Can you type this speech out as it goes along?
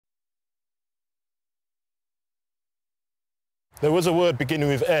There was a word beginning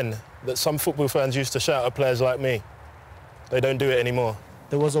with N that some football fans used to shout at players like me. They don't do it anymore.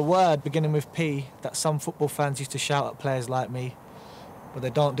 There was a word beginning with P that some football fans used to shout at players like me, but they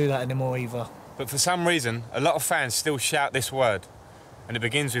don't do that anymore either. But for some reason, a lot of fans still shout this word, and it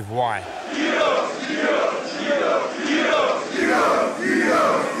begins with Y.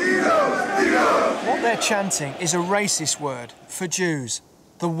 What they're chanting is a racist word for Jews,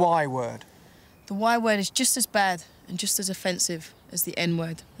 the Y word. The Y word is just as bad and just as offensive as the N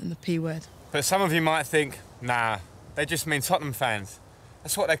word and the P word. But some of you might think, nah, they just mean Tottenham fans.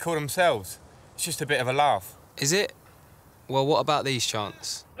 That's what they call themselves. It's just a bit of a laugh. Is it? Well, what about these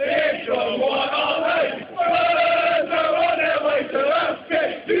chants?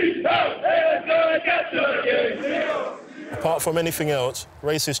 Apart from anything else,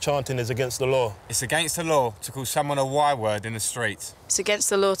 racist chanting is against the law. It's against the law to call someone a Y word in the street. It's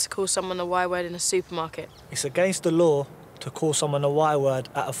against the law to call someone a Y word in a supermarket. It's against the law to call someone a Y word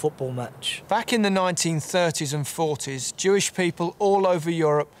at a football match. Back in the 1930s and 40s, Jewish people all over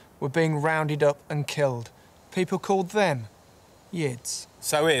Europe were being rounded up and killed. People called them Yids.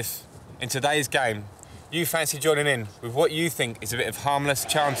 So if, in today's game, you fancy joining in with what you think is a bit of harmless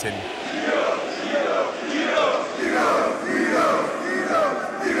chanting,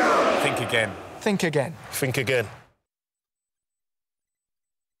 think again. Think again. Think again.